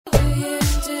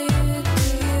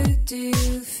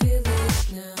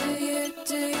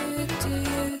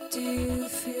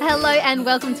Hello and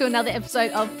welcome to another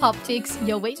episode of Pop Ticks,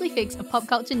 your weekly fix of pop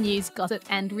culture news, gossip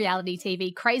and reality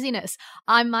TV craziness.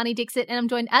 I'm Marnie Dixit and I'm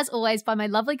joined as always by my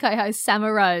lovely co-host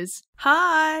Sama Rose.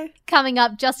 Hi! Coming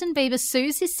up, Justin Bieber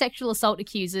sues his sexual assault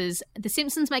accusers, The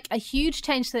Simpsons make a huge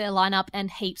change to their lineup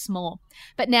and heaps more.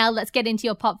 But now let's get into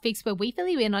your Pop Fix where we fill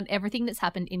you in on everything that's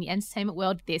happened in the entertainment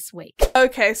world this week.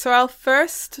 Okay, so our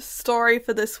first story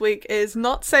for this week is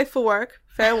not safe for work,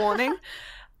 fair warning.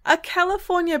 A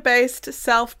California-based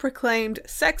self-proclaimed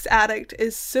sex addict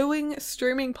is suing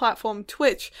streaming platform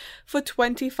Twitch for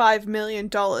 $25 million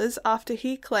after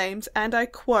he claims, and I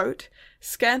quote,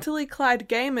 "scantily clad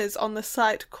gamers on the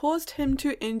site caused him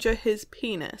to injure his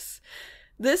penis."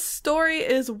 This story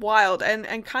is wild and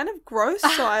kind of gross,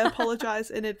 so I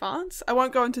apologize in advance. I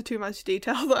won't go into too much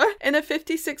detail though. In a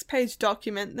 56-page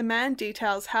document, the man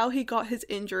details how he got his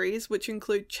injuries, which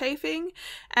include chafing,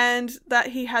 and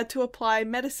that he had to apply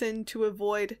medicine to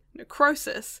avoid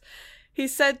necrosis. He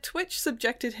said Twitch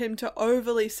subjected him to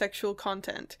overly sexual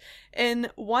content. In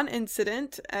one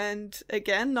incident, and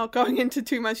again, not going into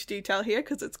too much detail here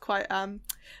because it's quite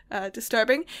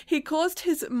disturbing, he caused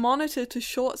his monitor to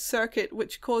short circuit,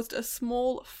 which caused a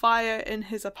small fire in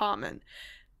his apartment.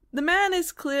 The man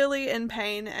is clearly in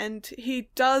pain and he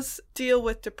does deal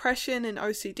with depression and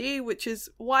OCD, which is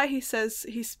why he says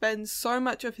he spends so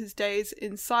much of his days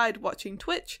inside watching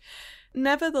Twitch.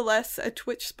 Nevertheless, a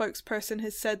Twitch spokesperson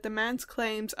has said the man's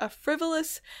claims are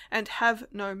frivolous and have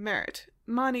no merit.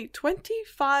 Marnie,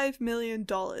 $25 million.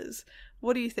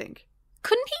 What do you think?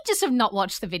 Couldn't he just have not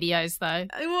watched the videos though?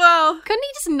 Well, couldn't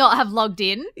he just not have logged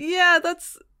in? Yeah,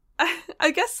 that's... I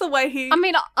guess the way he... I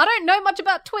mean, I don't know much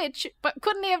about Twitch, but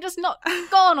couldn't he have just not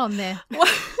gone on there? Well,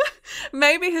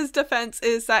 maybe his defense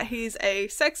is that he's a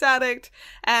sex addict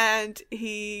and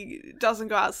he doesn't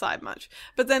go outside much.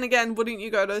 But then again, wouldn't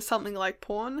you go to something like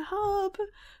Pornhub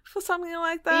for something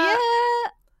like that?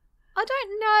 Yeah, I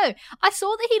don't know. I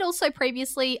saw that he'd also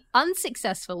previously,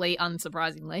 unsuccessfully,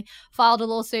 unsurprisingly, filed a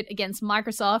lawsuit against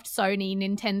Microsoft, Sony,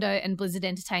 Nintendo, and Blizzard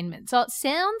Entertainment. So it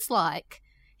sounds like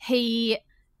he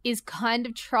is kind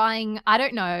of trying, I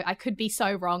don't know, I could be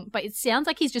so wrong, but it sounds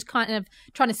like he's just kind of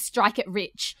trying to strike it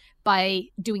rich by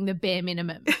doing the bare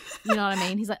minimum. You know what I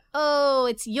mean? He's like, oh,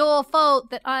 it's your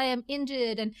fault that I am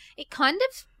injured. And it kind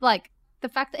of, like, the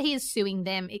fact that he is suing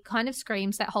them, it kind of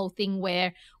screams that whole thing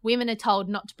where women are told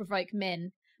not to provoke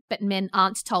men, but men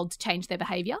aren't told to change their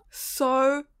behaviour.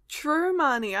 So true,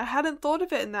 Marnie. I hadn't thought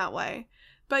of it in that way.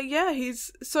 But yeah,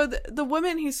 the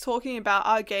women he's talking about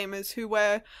are gamers who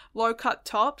wear low-cut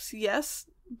tops, yes,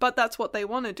 but that's what they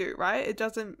want to do, right? It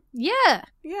doesn't... Yeah.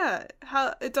 Yeah,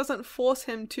 it doesn't force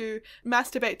him to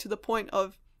masturbate to the point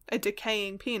of a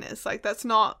decaying penis. Like, that's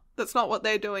not what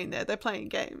they're doing there. They're playing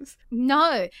games.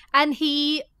 No, and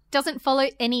he doesn't follow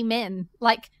any men.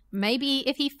 Like, maybe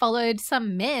if he followed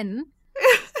some men,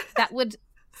 that would...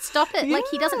 stop it. Yeah. Like,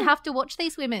 he doesn't have to watch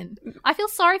these women. I feel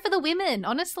sorry for the women,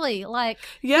 honestly. Like,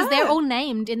 because they're all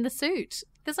named in the suit.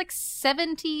 There's like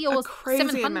 70 or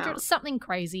 700 amount. Or something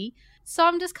crazy. So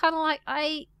I'm just kind of like,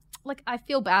 I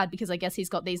feel bad because I guess he's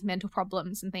got these mental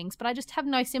problems and things, but I just have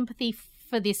no sympathy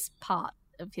for this part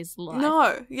of his life.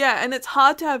 No, yeah, and it's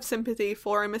hard to have sympathy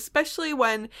for him, especially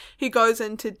when he goes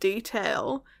into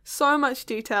detail, so much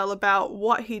detail about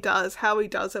what he does, how he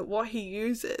does it, what he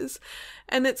uses.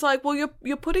 And it's like, well,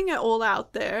 you're putting it all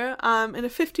out there in a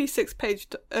 56-page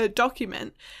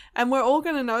document, and we're all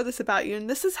going to know this about you, and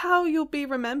this is how you'll be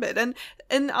remembered. And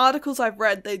in articles I've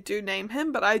read, they do name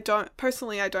him, but I don't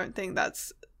think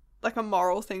that's like a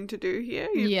moral thing to do here.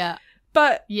 Yeah.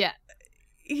 But yeah,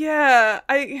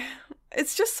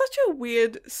 it's just such a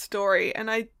weird story, and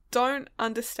I don't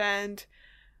understand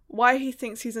why he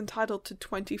thinks he's entitled to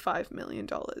 $25 million.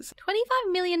 $25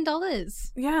 million?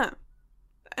 Yeah.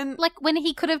 And like, when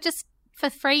he could have just, for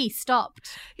free,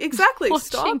 stopped. Exactly,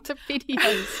 watching the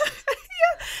videos.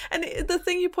 Yeah. And the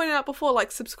thing you pointed out before,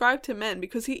 like, subscribe to men,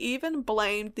 because he even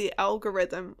blamed the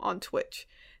algorithm on Twitch,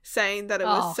 saying that it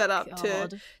was set up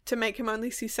to make him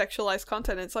only see sexualized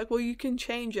content. It's like, well, you can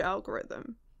change your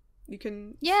algorithm. You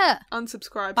can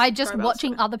unsubscribe by just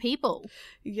watching other people.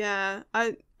 Yeah,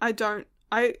 I don't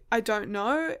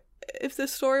know if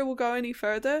this story will go any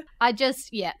further.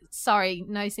 Sorry,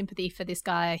 no sympathy for this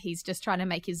guy. He's just trying to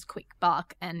make his quick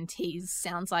buck, and he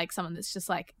sounds like someone that's just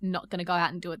like not going to go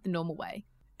out and do it the normal way.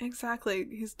 Exactly.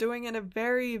 He's doing it in a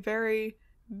very, very,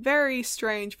 very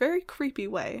strange, very creepy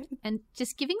way. And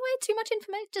just giving away too much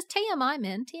information. Just TMI,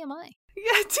 man. TMI.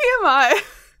 Yeah, TMI.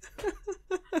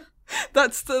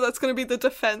 That's going to be the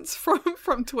defense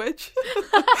from Twitch.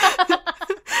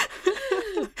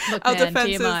 Look, Our man, defense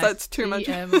is TMI. that's too much.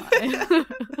 TMI.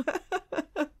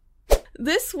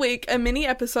 This week, a mini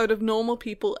episode of Normal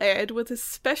People aired with a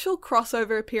special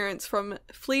crossover appearance from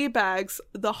Fleabag's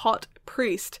The Hot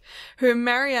Priest, whom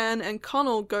Marianne and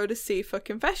Connell go to see for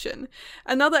confession.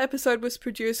 Another episode was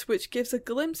produced which gives a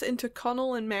glimpse into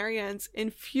Connell and Marianne's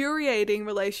infuriating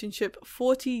relationship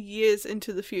 40 years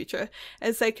into the future,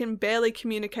 as they can barely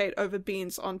communicate over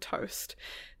beans on toast.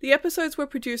 The episodes were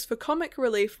produced for comic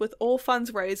relief, with all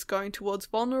funds raised going towards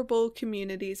vulnerable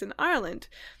communities in Ireland.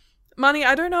 Money,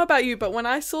 I don't know about you, but when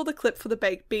I saw the clip for the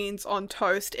baked beans on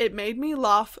toast, it made me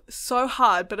laugh so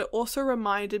hard, but it also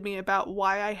reminded me about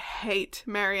why I hate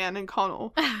Marianne and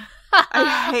Connell.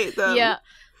 I hate them. Yeah.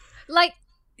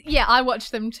 Yeah, I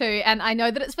watched them too, and I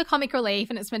know that it's for comic relief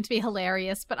and it's meant to be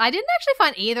hilarious, but I didn't actually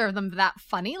find either of them that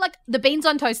funny. Like, the beans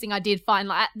on toast thing I did find,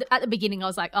 like, at the beginning I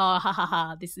was like, oh, ha ha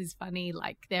ha, this is funny,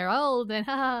 like, they're old, and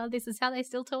ha ha, this is how they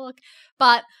still talk.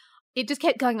 But it just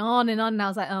kept going on, and I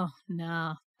was like, oh,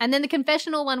 nah. And then the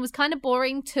confessional one was kind of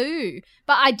boring too.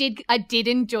 But I did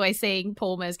enjoy seeing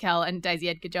Paul Mescal and Daisy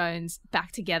Edgar Jones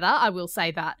back together. I will say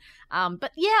that.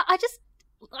 But yeah,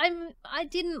 I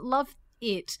didn't love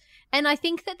it. And I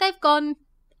think that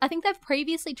they've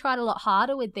previously tried a lot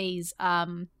harder with these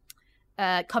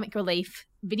comic relief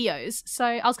videos. So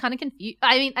I was kind of confused.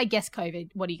 I mean, I guess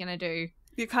COVID, what are you going to do?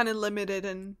 You're kind of limited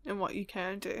in what you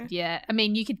can do. Yeah. I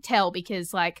mean, you could tell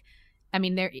because, like, I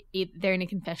mean, they're in a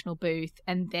confessional booth,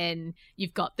 and then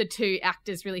you've got the two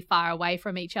actors really far away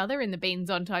from each other in the beans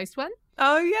on toast one.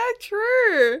 Oh, yeah,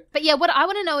 true. But yeah, what I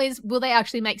want to know is, will they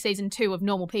actually make season 2 of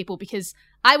Normal People? Because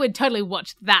I would totally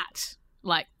watch that.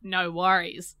 Like, no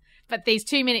worries. But these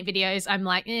 2-minute videos, I'm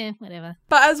like, whatever.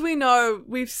 But as we know,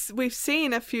 we've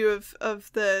seen a few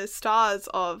of the stars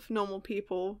of Normal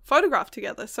People photographed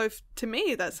together. So to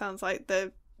me, that sounds like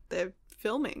they're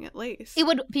filming at least. It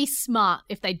would be smart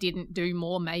if they didn't do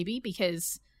more, maybe,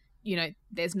 because, you know,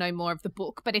 there's no more of the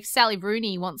book. But if Sally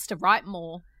Rooney wants to write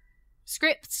more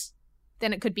scripts,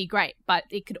 then it could be great. But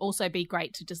it could also be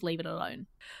great to just leave it alone.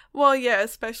 Well, yeah,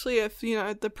 especially if, you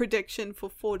know, the prediction for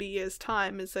 40 years'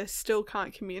 time is they still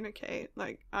can't communicate.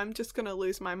 Like, I'm just going to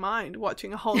lose my mind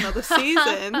watching a whole nother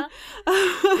season.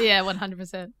 Yeah,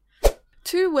 100%.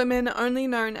 2 women only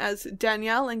known as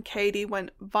Danielle and Katie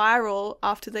went viral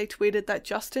after they tweeted that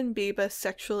Justin Bieber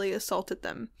sexually assaulted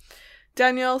them.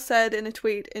 Danielle said in a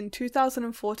tweet, in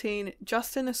 2014,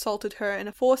 Justin assaulted her in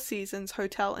a Four Seasons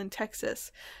hotel in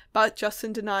Texas, but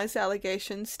Justin denies the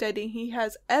allegations, stating he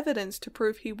has evidence to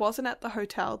prove he wasn't at the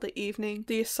hotel the evening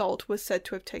the assault was said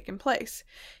to have taken place.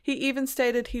 He even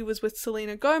stated he was with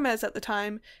Selena Gomez at the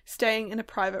time, staying in a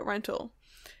private rental.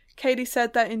 Katie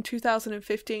said that in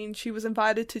 2015 she was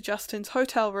invited to Justin's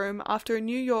hotel room after a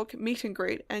New York meet and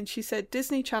greet, and she said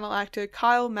Disney Channel actor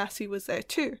Kyle Massey was there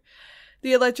too.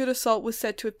 The alleged assault was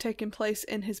said to have taken place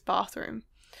in his bathroom.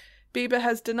 Bieber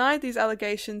has denied these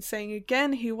allegations, saying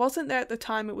again he wasn't there at the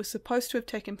time it was supposed to have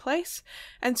taken place,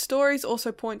 and stories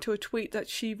also point to a tweet that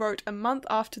she wrote a month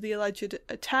after the alleged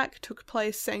attack took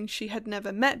place, saying she had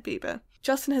never met Bieber.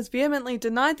 Justin has vehemently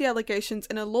denied the allegations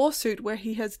in a lawsuit where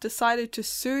he has decided to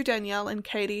sue Danielle and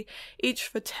Katie each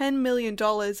for $10 million,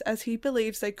 as he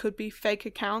believes they could be fake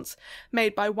accounts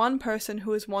made by one person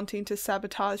who is wanting to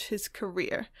sabotage his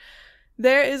career.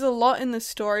 There is a lot in this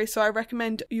story, so I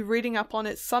recommend you reading up on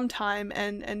it sometime,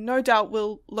 and no doubt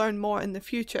we'll learn more in the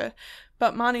future.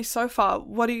 But Marnie, so far,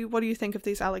 what do you think of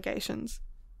these allegations?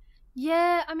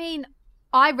 Yeah, I mean,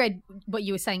 I read what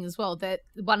you were saying as well, that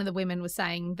one of the women was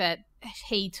saying that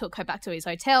he took her back to his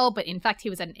hotel, but in fact he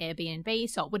was at an Airbnb,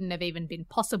 so it wouldn't have even been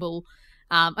possible.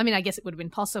 I mean, I guess it would have been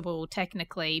possible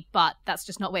technically, but that's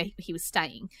just not where he was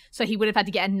staying. So he would have had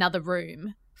to get another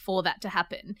room for that to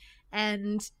happen.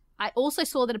 And I also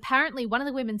saw that apparently one of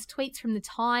the women's tweets from the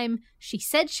time she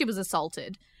said she was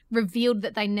assaulted revealed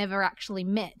that they never actually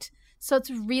met. So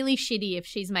it's really shitty if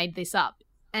she's made this up.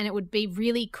 And it would be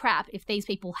really crap if these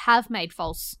people have made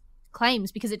false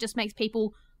claims, because it just makes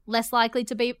people less likely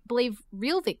to believe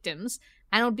real victims.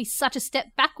 And it would be such a step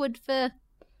backward for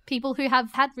people who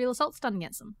have had real assaults done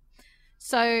against them.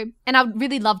 So, and I would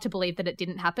really love to believe that it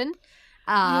didn't happen.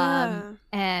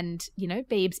 And, you know,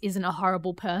 Biebs isn't a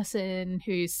horrible person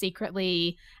who's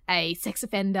secretly a sex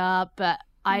offender, but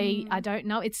I don't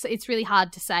know. It's really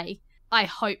hard to say. I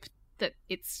hope that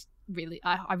it's really,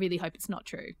 I really hope it's not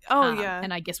true. Oh, yeah.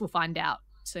 And I guess we'll find out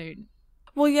soon.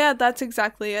 Well, yeah, that's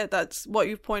exactly it. That's what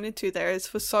you've pointed to there, is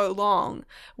for so long,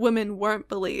 women weren't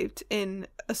believed in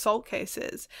assault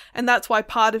cases. And that's why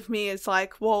part of me is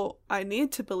like, well, I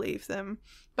need to believe them.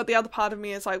 But the other part of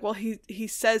me is like, well, he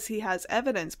says he has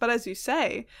evidence. But as you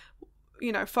say,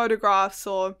 photographs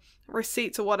or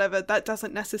receipts or whatever, that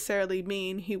doesn't necessarily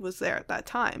mean he was there at that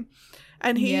time.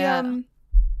 And he,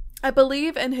 I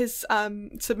believe in his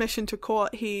submission to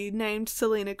court, he named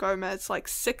Selena Gomez like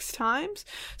 6 times.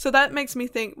 So that makes me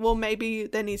think, well, maybe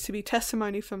there needs to be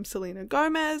testimony from Selena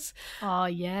Gomez. Oh,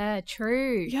 yeah,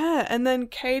 true. Yeah, and then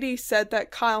Katie said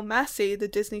that Kyle Massey, the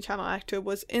Disney Channel actor,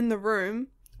 was in the room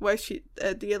where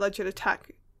the alleged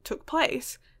attack took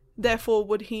place. Therefore,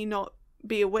 would he not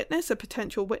be a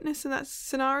potential witness in that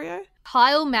scenario?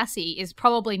 Kyle Massey is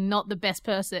probably not the best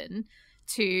person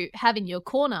to have in your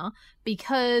corner,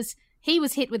 because he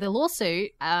was hit with a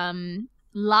lawsuit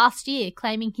last year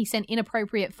claiming he sent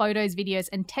inappropriate photos, videos,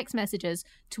 and text messages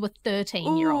to a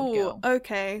 13-year-old girl.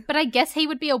 Okay. But I guess he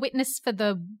would be a witness for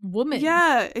the woman.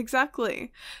 Yeah,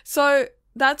 exactly. So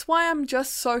that's why I'm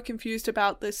just so confused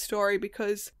about this story,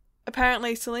 because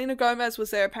apparently Selena Gomez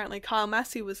was there, apparently Kyle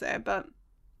Massey was there, but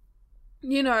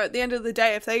at the end of the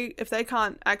day, if they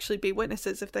can't actually be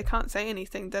witnesses, if they can't say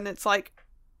anything, then it's like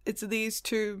it's these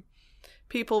 2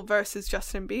 people versus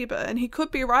Justin Bieber. And he could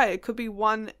be right. It could be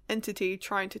one entity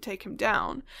trying to take him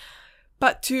down.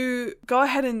 But to go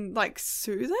ahead and like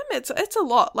sue them, it's a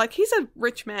lot. Like, he's a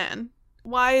rich man.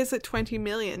 Why is it 20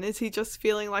 million? Is he just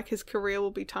feeling like his career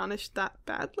will be tarnished that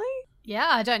badly? Yeah,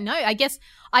 I don't know. I guess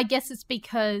it's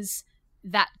because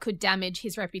that could damage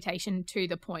his reputation to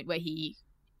the point where he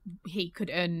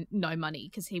could earn no money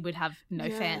because he would have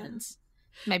no fans.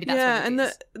 Maybe that's what it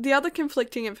is. And the other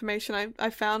conflicting information I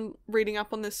found reading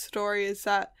up on this story is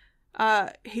that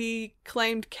he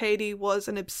claimed Katie was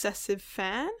an obsessive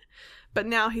fan, but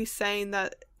now he's saying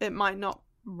that it might not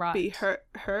be her.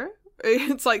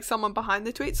 It's like someone behind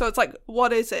the tweet. So it's like,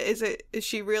 what is it? Is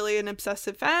she really an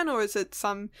obsessive fan, or is it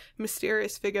some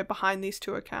mysterious figure behind these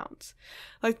 2 accounts?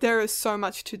 Like, there is so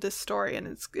much to this story, and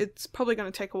it's probably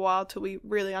going to take a while till we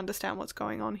really understand what's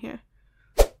going on here.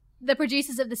 The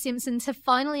producers of The Simpsons have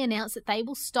finally announced that they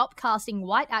will stop casting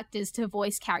white actors to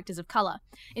voice characters of colour.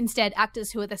 Instead,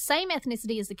 actors who are the same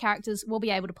ethnicity as the characters will be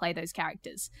able to play those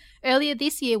characters. Earlier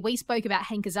this year, we spoke about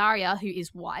Hank Azaria, who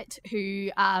is white,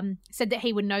 who said that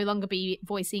he would no longer be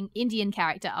voicing Indian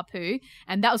character Apu,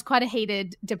 and that was quite a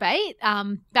heated debate.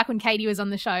 Back when Katie was on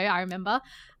the show, I remember.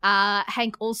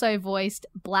 Hank also voiced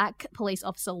Black Police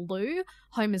Officer Lou,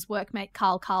 Homer's workmate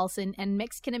Carl Carlson, and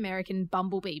Mexican-American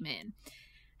Bumblebee Man.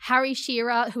 Harry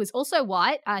Shearer, who is also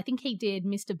white, I think he did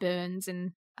Mr. Burns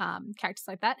and characters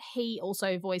like that. He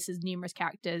also voices numerous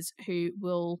characters who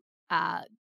will no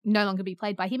longer be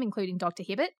played by him, including Dr.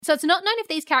 Hibbert. So it's not known if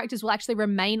these characters will actually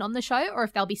remain on the show or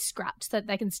if they'll be scrapped so that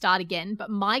they can start again. But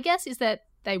my guess is that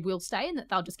they will stay and that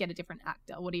they'll just get a different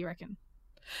actor. What do you reckon?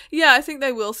 Yeah, I think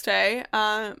they will stay.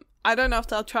 I don't know if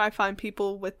they'll try to find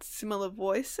people with similar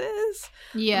voices.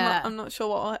 Yeah. I'm not sure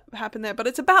what will happen there, but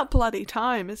it's about bloody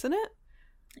time, isn't it?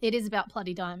 It is about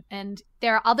bloody time. And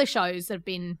there are other shows that have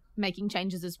been making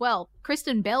changes as well.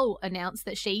 Kristen Bell announced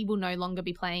that she will no longer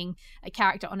be playing a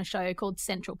character on a show called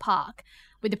Central Park,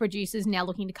 with the producers now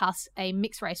looking to cast a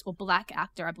mixed race or black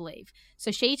actor, I believe.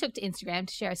 So she took to Instagram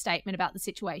to share a statement about the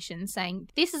situation, saying,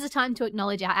 "This is a time to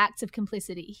acknowledge our acts of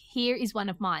complicity. Here is one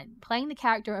of mine. Playing the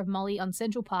character of Molly on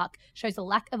Central Park shows a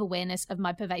lack of awareness of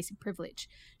my pervasive privilege."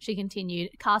 She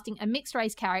continued, "Casting a mixed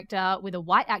race character with a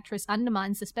white actress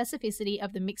undermines the specificity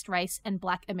of the mixed race and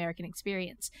black American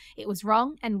experience. It was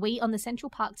wrong, and we on the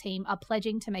Central Park team are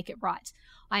pledging to make it right.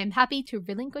 I am happy to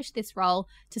relinquish this role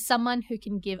to someone who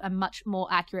can give a much more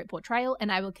accurate portrayal,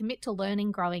 and I will commit to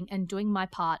learning, growing, and doing my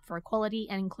part for equality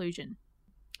and inclusion."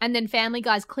 And then Family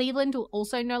Guy's Cleveland will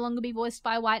also no longer be voiced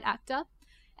by a white actor.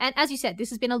 And as you said, this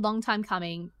has been a long time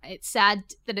coming. It's sad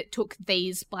that it took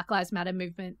these Black Lives Matter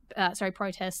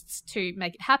protests to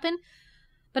make it happen,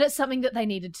 but it's something that they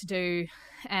needed to do.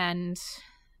 And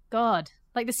God,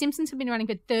 like, The Simpsons have been running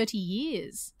for 30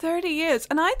 years. 30 years.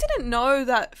 And I didn't know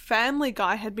that Family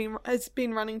Guy has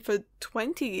been running for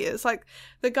 20 years. Like,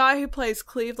 the guy who plays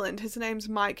Cleveland, his name's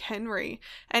Mike Henry.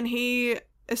 And he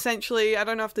essentially, I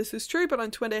don't know if this is true, but on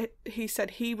Twitter, he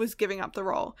said he was giving up the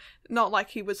role. Not like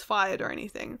he was fired or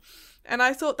anything. And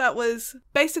I thought that was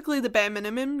basically the bare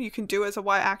minimum you can do as a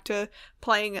white actor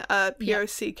playing a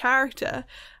POC character.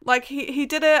 Like, he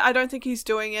did it. I don't think he's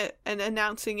doing it and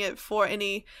announcing it for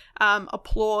any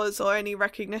applause or any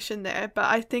recognition there. But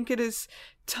I think it is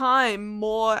time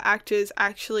more actors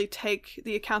actually take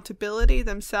the accountability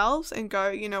themselves and go,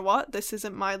 you know what, this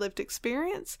isn't my lived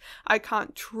experience. I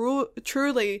can't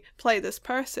truly play this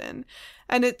person.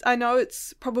 And I know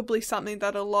it's probably something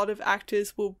that a lot of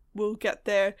actors will get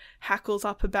their hackles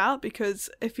up about, because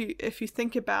if you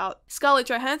think about Scarlett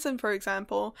Johansson, for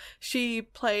example, she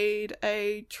played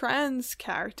a trans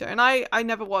character, and I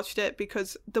never watched it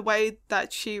because the way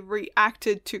that she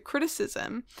reacted to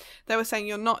criticism, they were saying,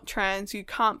 you're not trans, you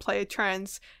can't play a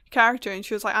trans character, and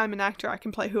she was like, I'm an actor, I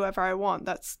can play whoever I want,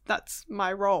 that's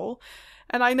my role.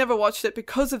 And I never watched it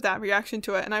because of that reaction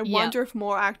to it. And I wonder if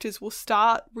more actors will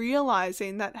start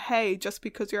realizing that, hey, just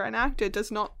because you're an actor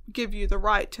does not give you the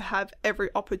right to have every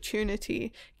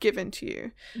opportunity given to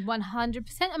you. 100%.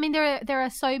 I mean, there are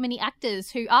so many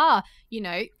actors who are,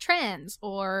 trans,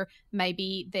 or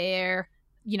maybe they're,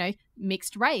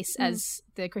 mixed race, as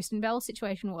the Kristen Bell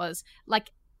situation was.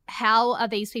 Like, how are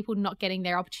these people not getting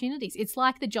their opportunities? It's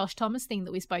like the Josh Thomas thing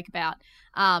that we spoke about,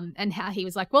 and how he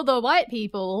was like, well, the white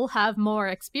people have more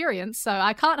experience, so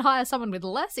I can't hire someone with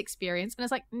less experience. And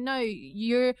it's like, no,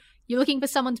 you're looking for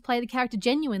someone to play the character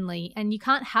genuinely, and you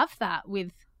can't have that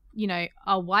with,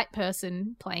 a white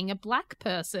person playing a black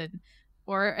person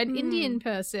or an Indian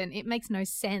person. It makes no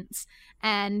sense.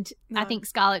 And I think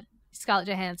Scarlett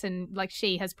Johansson, like,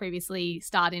 she has previously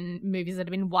starred in movies that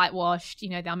have been whitewashed.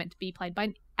 They're meant to be played by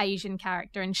an Asian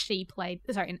character, and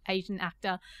an Asian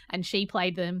actor, and she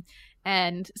played them.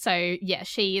 And so, yeah,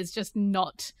 she is just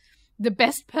not the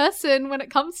best person when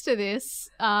it comes to this.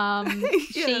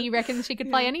 She reckons she could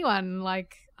play anyone.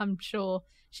 Like, I'm sure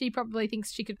she probably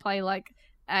thinks she could play, like,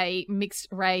 a mixed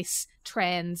race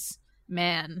trans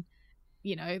man.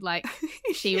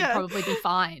 She would probably be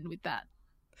fine with that.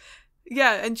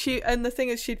 Yeah, and the thing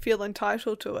is, she'd feel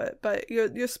entitled to it. But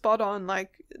you're spot on.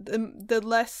 Like, the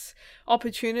less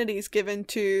opportunities given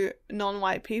to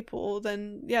non-white people,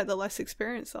 then the less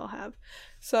experience they'll have.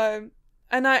 So,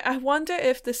 and I wonder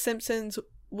if The Simpsons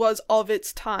was of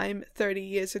its time 30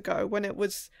 years ago, when it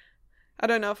was, I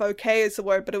don't know if okay is the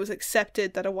word, but it was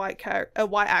accepted that a white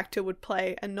actor would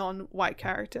play a non-white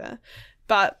character.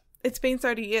 But it's been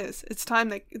 30 years. It's time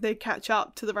that they catch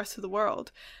up to the rest of the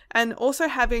world. And also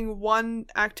having one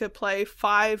actor play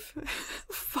five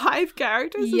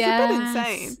characters is a bit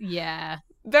insane. Yeah.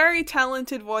 Very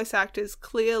talented voice actors,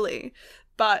 clearly.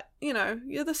 But,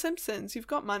 you're The Simpsons. You've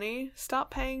got money. Start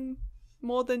paying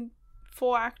more than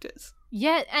 4 actors.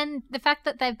 Yeah, and the fact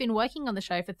that they've been working on the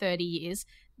show for 30 years,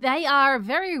 they're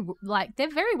very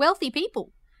wealthy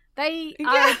people. They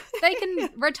can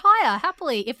retire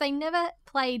happily. If they never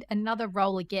played another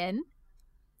role again,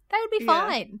 they would be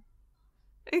fine.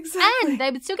 Exactly. And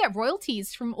they would still get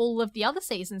royalties from all of the other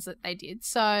seasons that they did.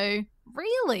 So,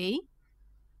 really,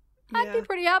 I'd be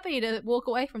pretty happy to walk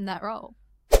away from that role.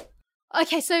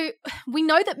 Okay, so we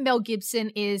know that Mel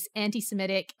Gibson is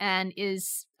anti-Semitic and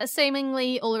is a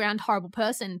seemingly all-around horrible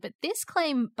person, but this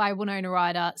claim by Winona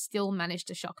Ryder still managed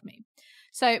to shock me.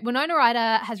 So Winona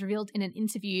Ryder has revealed in an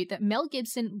interview that Mel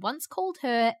Gibson once called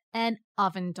her an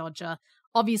oven dodger,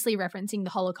 obviously referencing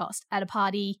the Holocaust, at a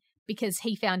party because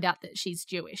he found out that she's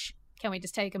Jewish. Can we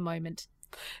just take a moment?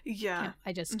 Yeah.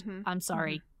 I'm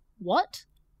sorry. What?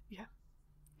 Yeah.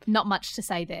 Not much to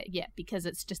say there yet, because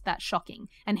it's just that shocking,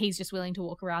 and he's just willing to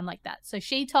walk around like that. So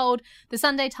she told the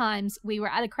Sunday Times, we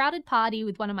were at a crowded party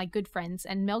with one of my good friends,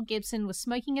 and Mel Gibson was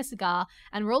smoking a cigar,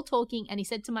 and we're all talking, and he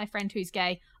said to my friend who's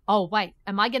gay, oh, wait,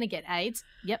 am I going to get AIDS?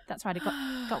 Yep, that's right, it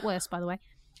got worse, by the way.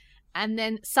 And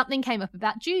then something came up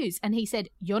about Jews, and he said,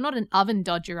 you're not an oven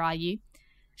dodger, are you?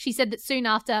 She said that soon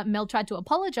after, Mel tried to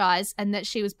apologize, and that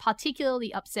she was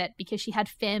particularly upset because she had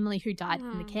family who died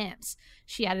in the camps.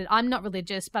 She added, I'm not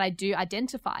religious, but I do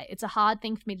identify. It's a hard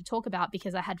thing for me to talk about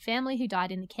because I had family who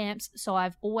died in the camps, so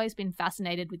I've always been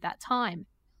fascinated with that time.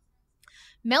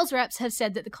 Mel's reps have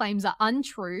said that the claims are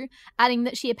untrue, adding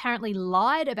that she apparently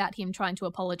lied about him trying to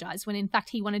apologize when in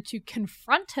fact he wanted to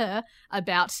confront her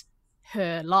about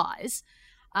her lies.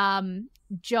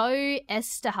 Joe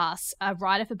Estehas, a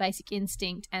writer for Basic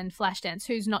Instinct and Flashdance,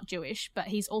 who's not Jewish, but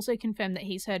he's also confirmed that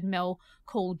he's heard Mel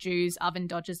call Jews oven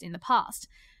dodgers in the past.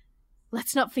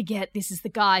 Let's not forget this is the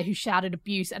guy who shouted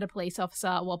abuse at a police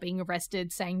officer while being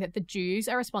arrested, saying that the Jews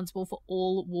are responsible for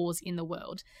all wars in the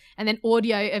world. And then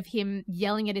audio of him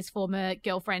yelling at his former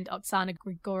girlfriend Oksana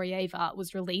Grigorieva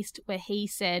was released, where he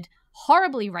said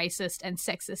horribly racist and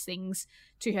sexist things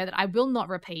to her that I will not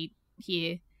repeat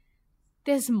here.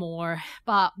 There's more,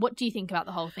 but what do you think about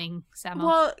the whole thing, Sam?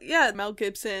 Well, yeah, Mel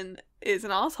Gibson is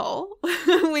an asshole.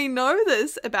 We know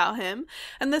this about him.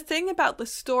 And the thing about the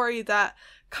story that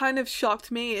kind of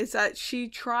shocked me is that she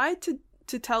tried to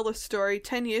tell the story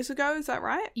 10 years ago, is that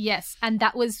right? Yes, and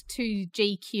that was to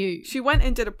GQ. She went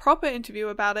and did a proper interview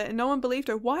about it and no one believed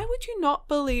her. Why would you not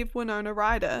believe Winona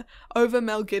Ryder over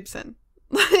Mel Gibson?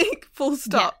 Like, full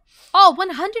stop. Yeah. Oh,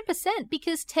 100%,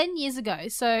 because 10 years ago,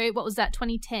 so what was that,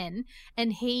 2010,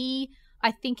 and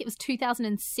I think it was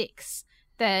 2006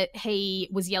 that he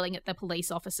was yelling at the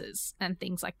police officers and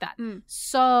things like that.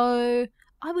 So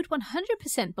I would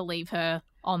 100% believe her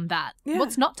on that. Yeah.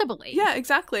 What's not to believe? Yeah,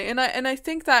 exactly. And I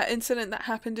think that incident that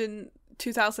happened in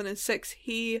 2006,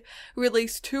 he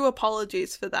released 2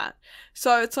 apologies for that.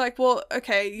 So it's like, well,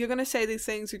 okay, you're going to say these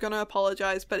things, you're going to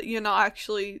apologize, but you're not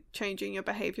actually changing your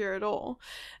behavior at all.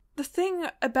 The thing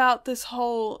about this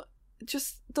whole,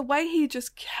 just the way he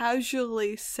just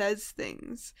casually says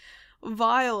things,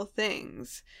 vile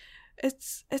things,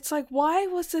 it's like, why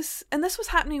was this? And this was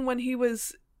happening when he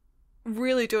was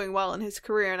really doing well in his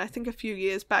career, and I think a few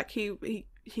years back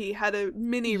he had a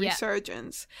mini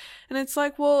resurgence. And it's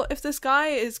like, well, if this guy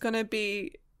is gonna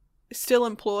be still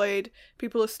employed,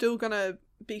 people are still gonna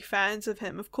be fans of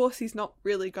him, of course he's not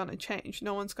really gonna change.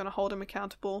 No one's gonna hold him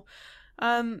accountable.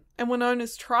 And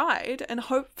Winona's tried, and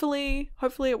hopefully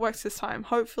it works this time.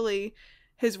 Hopefully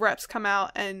his reps come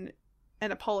out and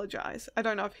apologize. I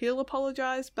don't know if he'll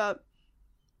apologize, but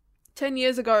 10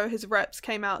 years ago his reps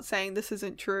came out saying this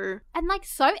isn't true. And like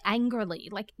so angrily.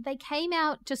 Like they came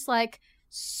out just like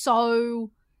so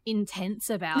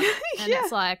intense about it. And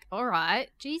it's like, all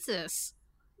right, Jesus.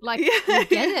 Like, you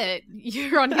get it.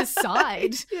 You're on his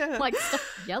side. Like, stop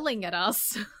yelling at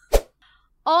us.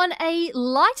 On a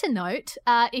lighter note,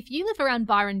 if you live around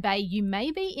Byron Bay, you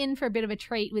may be in for a bit of a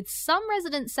treat, with some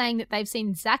residents saying that they've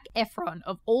seen Zac Efron,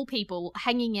 of all people,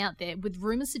 hanging out there, with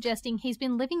rumours suggesting he's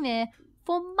been living there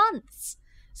for months.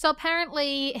 So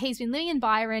apparently he's been living in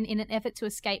Byron in an effort to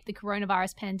escape the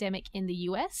coronavirus pandemic in the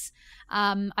US.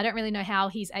 I don't really know how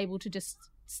he's able to just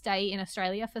stay in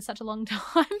Australia for such a long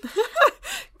time.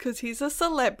 Because he's a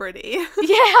celebrity.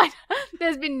 Yeah,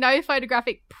 there's been no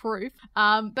photographic proof,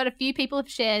 but a few people have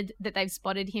shared that they've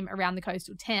spotted him around the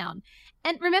coastal town.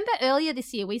 And remember earlier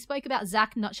this year we spoke about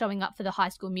Zac not showing up for the High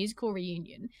School Musical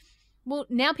reunion? Well,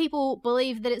 now people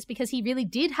believe that it's because he really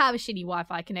did have a shitty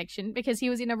Wi-Fi connection because he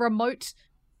was in a remote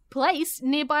place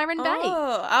near Byron Bay.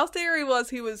 Oh, our theory was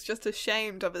he was just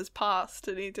ashamed of his past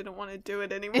and he didn't want to do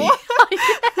it anymore.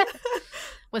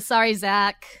 We're sorry,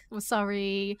 Zac. We're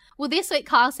sorry. Well, this week,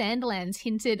 Kyle Sandilands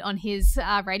hinted on his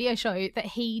radio show that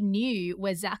he knew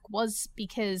where Zac was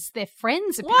because they're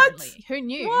friends, apparently. What? Who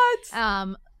knew?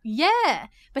 What? Yeah,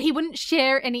 but he wouldn't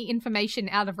share any information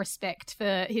out of respect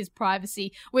for his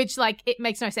privacy, which, like, it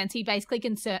makes no sense. He basically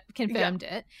confirmed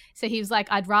it. So he was like,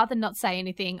 I'd rather not say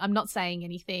anything. I'm not saying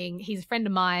anything. He's a friend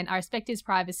of mine. I respect his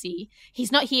privacy.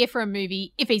 He's not here for a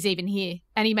movie, if he's even here.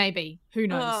 And he may be. Who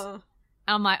knows? Oh.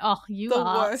 And I'm like, oh, you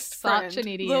are such an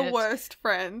idiot. The worst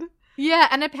friend. Yeah,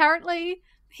 and apparently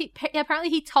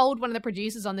he told one of the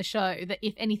producers on the show that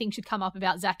if anything should come up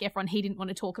about Zac Efron, he didn't want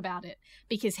to talk about it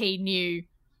because he knew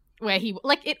where he...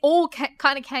 Like, it all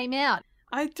kind of came out.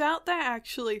 I doubt they're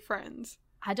actually friends.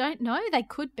 I don't know. They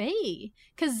could be.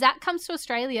 Because Zac comes to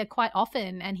Australia quite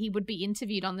often and he would be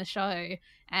interviewed on the show.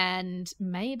 And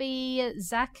maybe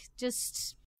Zac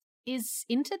just is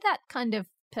into that kind of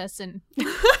person.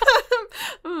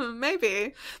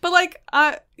 Maybe. But, like,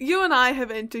 you and I have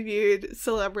interviewed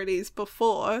celebrities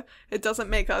before. It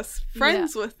doesn't make us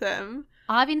friends with them.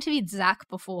 I've interviewed Zac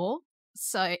before.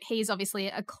 So he's obviously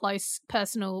a close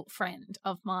personal friend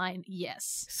of mine,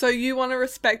 yes. So you want to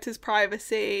respect his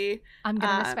privacy. I'm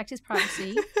going to respect his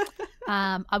privacy.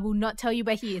 I will not tell you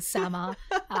where he is, Sama.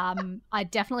 I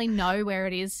definitely know where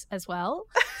it is as well.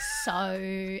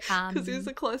 So... Because he's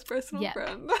a close personal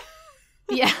friend.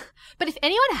 Yeah. But if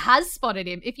anyone has spotted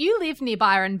him, if you live near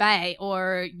Byron Bay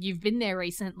or you've been there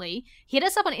recently, hit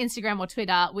us up on Instagram or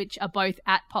Twitter, which are both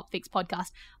at PopFix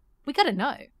Podcast. We got to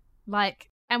know. Like...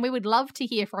 And we would love to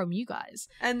hear from you guys.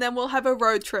 And then we'll have a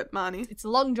road trip, Marnie. It's a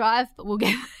long drive, but we'll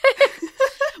get there.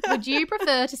 Would you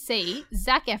prefer to see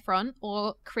Zac Efron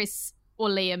or Chris or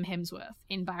Liam Hemsworth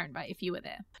in Byron Bay if you were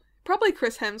there? Probably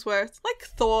Chris Hemsworth. Like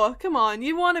Thor. Come on,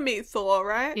 you want to meet Thor,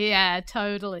 right? Yeah,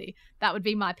 totally. That would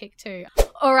be my pick too.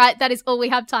 All right, that is all we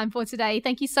have time for today.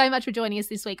 Thank you so much for joining us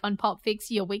this week on Pop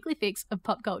Fix, your weekly fix of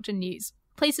pop culture news.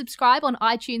 Please subscribe on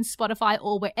iTunes, Spotify,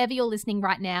 or wherever you're listening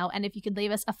right now. And if you could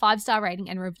leave us a 5-star rating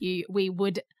and review, we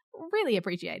would really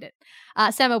appreciate it.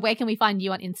 Sama, where can we find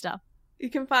you on Insta?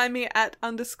 You can find me at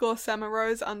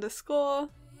 _SamaRose_.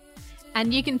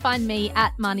 And you can find me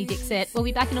at Marnie Dixit. We'll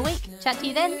be back in a week. Chat to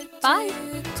you then.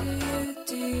 Bye.